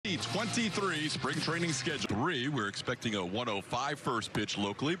23 spring training schedule. We're expecting a 105 first pitch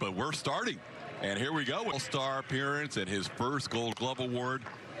locally, but we're starting. And here we go. All-star appearance and his first Gold Glove Award.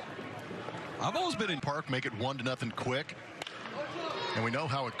 I've always been in park, make it 1-0 quick. And we know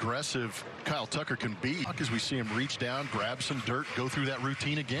how aggressive Kyle Tucker can be as we see him reach down, grab some dirt, go through that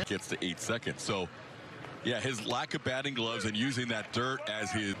routine again. Gets to 8 seconds. So, yeah, his lack of batting gloves and using that dirt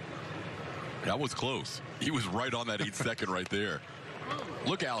as his... That was close. He was right on that 8-second right there.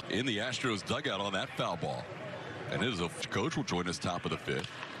 Look out in the Astros dugout on that foul ball. And it is a coach will join us top of the 5th.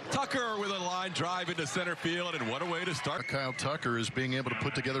 Tucker with a line drive into center field, and what a way to start. Kyle Tucker is being able to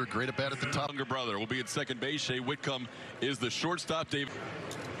put together a great at bat at the top. Younger brother will be at second base. Shea Whitcomb is the shortstop. David.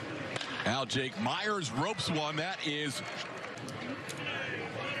 Now Jake Myers ropes one. That is.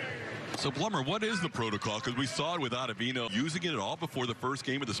 So Plummer, what is the protocol? Because we saw it with Ottavino using it at all before the first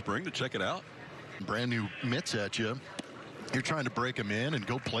game of the spring to check it out. Brand new mitts at you. You're trying to break them in and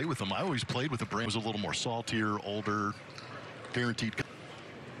go play with them. I always played with the brand. It was a little more saltier, older, guaranteed.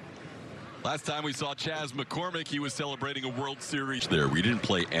 Last time we saw Chas McCormick, he was celebrating a World Series there. We didn't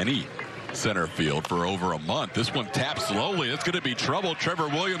play any center field for over a month. This one taps slowly. It's going to be trouble. Trevor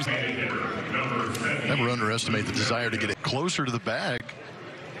Williams. Never underestimate the desire to get it closer to the bag.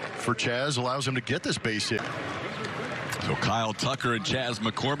 For Chas, allows him to get this base hit. So Kyle Tucker and Chas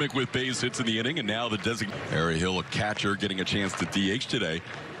McCormick with base hits in the inning, and now the designated Harry Hill, a catcher, getting a chance to DH today.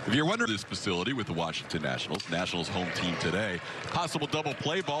 If you're wondering, this facility with the Washington Nationals home team today. Possible double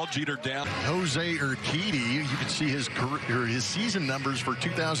play ball. Jeter down. Jose Urquidy, you can see his career, his season numbers for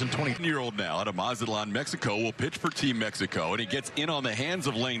 2020. Year-old now out of Mazatlan, Mexico, will pitch for Team Mexico, and he gets in on the hands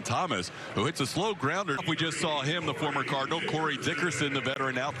of Lane Thomas, who hits a slow grounder. We just saw him, the former Cardinal. Corey Dickerson, the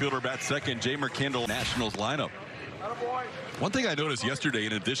veteran outfielder, bat second. Jay McKendall, Nationals lineup. One thing I noticed yesterday,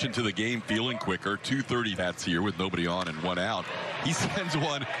 in addition to the game feeling quicker, 2:30 bats here with nobody on and one out, he sends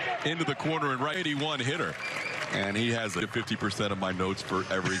one into the corner and right 81 hitter. And he has 50% of my notes for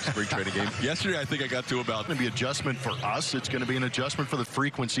every spring training game. Yesterday, I think I got to about... It's going to be adjustment for us. It's going to be an adjustment for the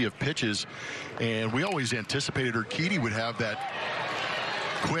frequency of pitches. And we always anticipated Urquidy would have that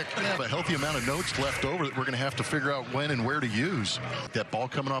quick, have a healthy amount of notes left over that we're going to have to figure out when and where to use. That ball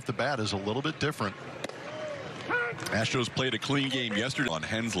coming off the bat is a little bit different. Astros played a clean game yesterday on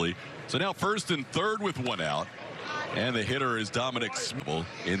Hensley. So now first and third with one out. And the hitter is Dominic Smith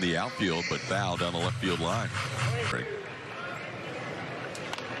in the outfield, but foul down the left field line.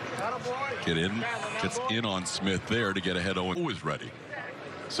 Gets in on Smith there to get ahead. Owen is ready.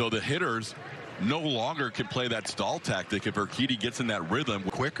 So the hitters no longer can play that stall tactic if Urquidy gets in that rhythm.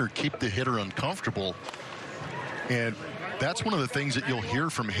 Quicker, keep the hitter uncomfortable. And that's one of the things that you'll hear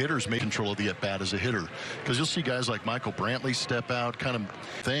from hitters make control of the at-bat as a hitter, because you'll see guys like Michael Brantley step out kind of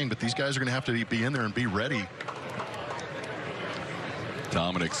thing, but these guys are going to have to be in there and be ready.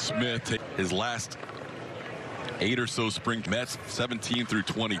 Dominic Smith, his last 8 or so spring Mets, 17 through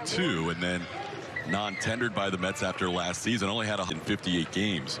 22, and then non-tendered by the Mets after last season, only had 158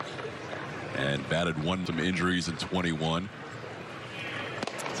 games and batted some injuries in 21.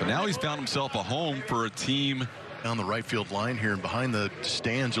 So now he's found himself a home for a team down the right field line here, and behind the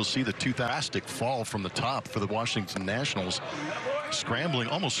stands you'll see the fantastic fall from the top for the Washington Nationals,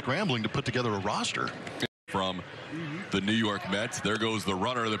 almost scrambling to put together a roster. From the New York Mets, there goes the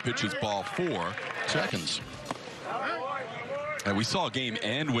runner. The pitch is ball 4 seconds. And we saw a game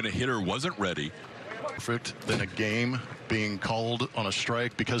end when a hitter wasn't ready. Perfect than a game being called on a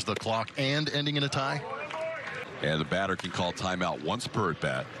strike because of the clock and ending in a tie. And the batter can call timeout once per at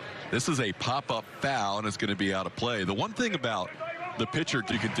bat. This is a pop-up foul, and it's going to be out of play. The one thing about the pitcher,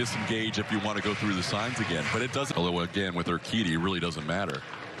 you can disengage if you want to go through the signs again, but it doesn't. Although, again, with Urquidy, it really doesn't matter.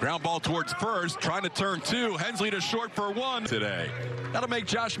 Ground ball towards first, trying to turn 2. Hensley to short for 1 today. That'll make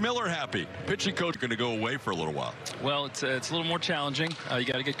Josh Miller happy. Pitching coach going to go away for a little while. Well, it's a little more challenging. You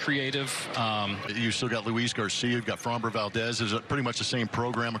got to get creative. You still got Luis Garcia, you've got Framber Valdez. Is it pretty much the same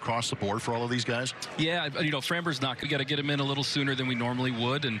program across the board for all of these guys? Yeah, you know, Framber's not. We got to get him in a little sooner than we normally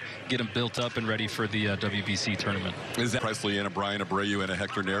would and get him built up and ready for the WBC tournament. Is that Presley and a Brian Abreu and a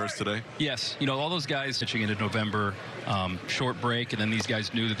Hector Neris today? Yes. You know, all those guys pitching into November, short break, and then these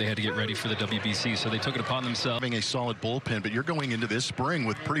guys knew that they had to get ready for the WBC, so they took it upon themselves. Having a solid bullpen, but you're going into this spring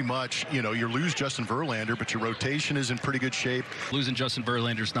with pretty much, you know, you lose Justin Verlander, but your rotation is in pretty good shape. Losing Justin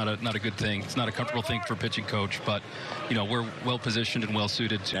Verlander is not a good thing. It's not a comfortable thing for a pitching coach, but, you know, we're well positioned and well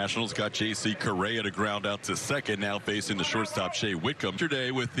suited. Nationals got J.C. Correa to ground out to second, now facing the shortstop Shea Whitcomb.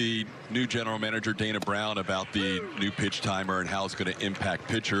 Today with the new general manager Dana Brown about the new pitch timer and how it's going to impact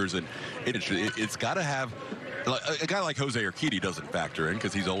pitchers, and it's got to have A guy like Jose Urquidy doesn't factor in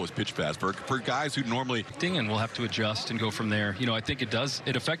because he's always pitch fast. For guys who normally... Dingen will have to adjust and go from there. You know, I think it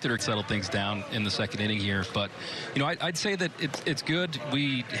affected her to settle things down in the second inning here. But, you know, I'd say that it's good.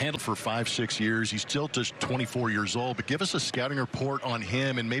 We handled for 5-6 years. He's still just 24 years old. But give us a scouting report on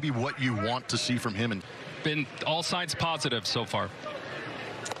him and maybe what you want to see from him. And been all signs positive so far.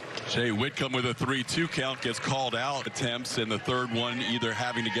 Jay Whitcomb with a 3-2 count gets called out. Attempts, and the third one either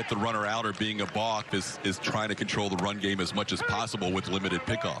having to get the runner out or being a balk is trying to control the run game as much as possible with limited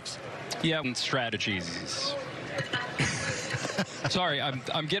pickoffs. Yeah, and strategies. Sorry,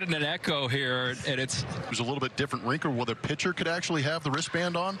 I'm getting an echo here, and it's... There's a little bit different wrinkle where the pitcher could actually have the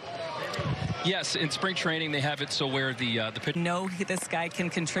wristband on. Yes, in spring training they have it so where the pitcher... know this guy can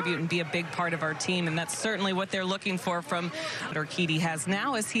contribute and be a big part of our team, and that's certainly what they're looking for from Urquidy has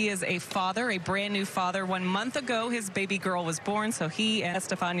now, as he is a father, a brand new father. 1 month ago his baby girl was born, so he and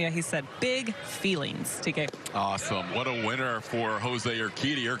Estefania, he said, big feelings to get. Awesome. What a winner for Jose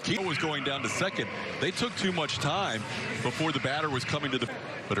Urquidy. Urquidy was going down to second. They took too much time before the batter was coming to the...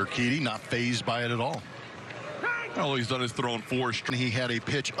 But Urquidy not fazed by it at all. All he's done is thrown 4 straight. He had a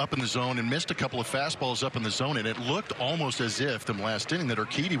pitch up in the zone and missed a couple of fastballs up in the zone, and it looked almost as if the last inning that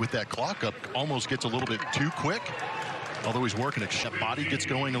Urquidy with that clock up almost gets a little bit too quick. Although he's working it, body gets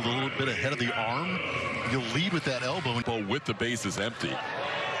going a little bit ahead of the arm. You'll lead with that elbow. With the bases empty.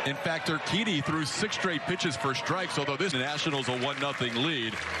 In fact, Urquidy threw 6 straight pitches for strikes, although this Nationals a 1-0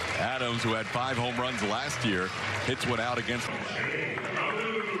 lead. Adams, who had 5 home runs last year, hits one out against...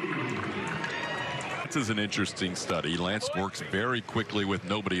 This is an interesting study. Lance works very quickly with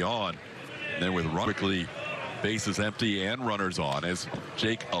nobody on, and then with quickly bases empty and runners on, as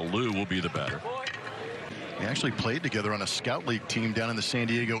Jake Alou will be the batter. They actually played together on a scout league team down in the San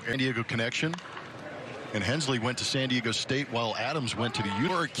Diego connection, and Hensley went to San Diego State while Adams went to the U.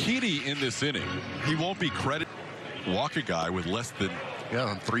 For Urquidy in this inning, he won't be credited. Walk a guy with less than... Yeah,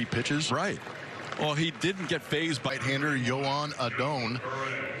 on 3 pitches. Right. Well, he didn't get phased by right-hander Yohan Adon.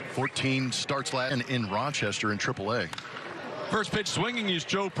 14 starts last in Rochester in AAA. First pitch swinging is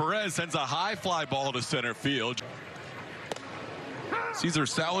Joe Perez, sends a high fly ball to center field. Cesar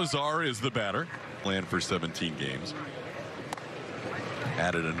Salazar is the batter. Planned for 17 games.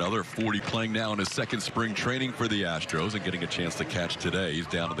 Added another 40, playing now in his second spring training for the Astros and getting a chance to catch today. He's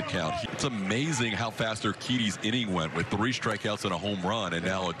down to the count. It's amazing how fast Urquidy's inning went with 3 strikeouts and a home run, and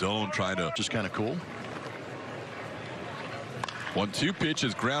now Adon trying to... Just kind of cool. 1-2 pitch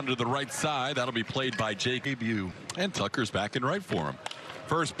is grounded to the right side. That'll be played by Jake. Debut. And Tucker's back in right for him.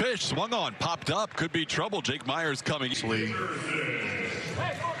 First pitch swung on, popped up, could be trouble. Jake Myers coming. Throughout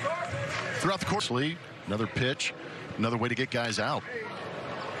the course, another pitch, another way to get guys out.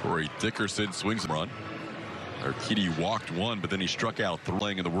 Corey Dickerson swings and run. Urquidy walked 1, but then he struck out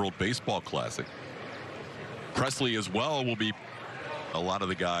playing in the World Baseball Classic. Presley as well will be a lot of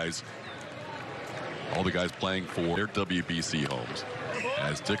the guys. All the guys playing for their WBC homes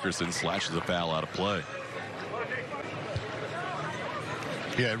as Dickerson slashes a foul out of play.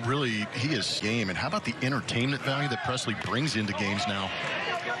 Yeah, really, he is game. And how about the entertainment value that Presley brings into games now?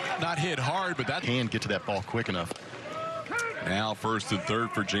 Not hit hard, but that can get to that ball quick enough. Now first and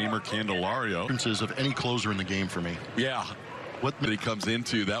third for Jeimer Candelario. Differences of any closer in the game for me. Yeah, what he comes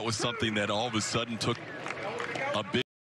into, that was something that all of a sudden took a big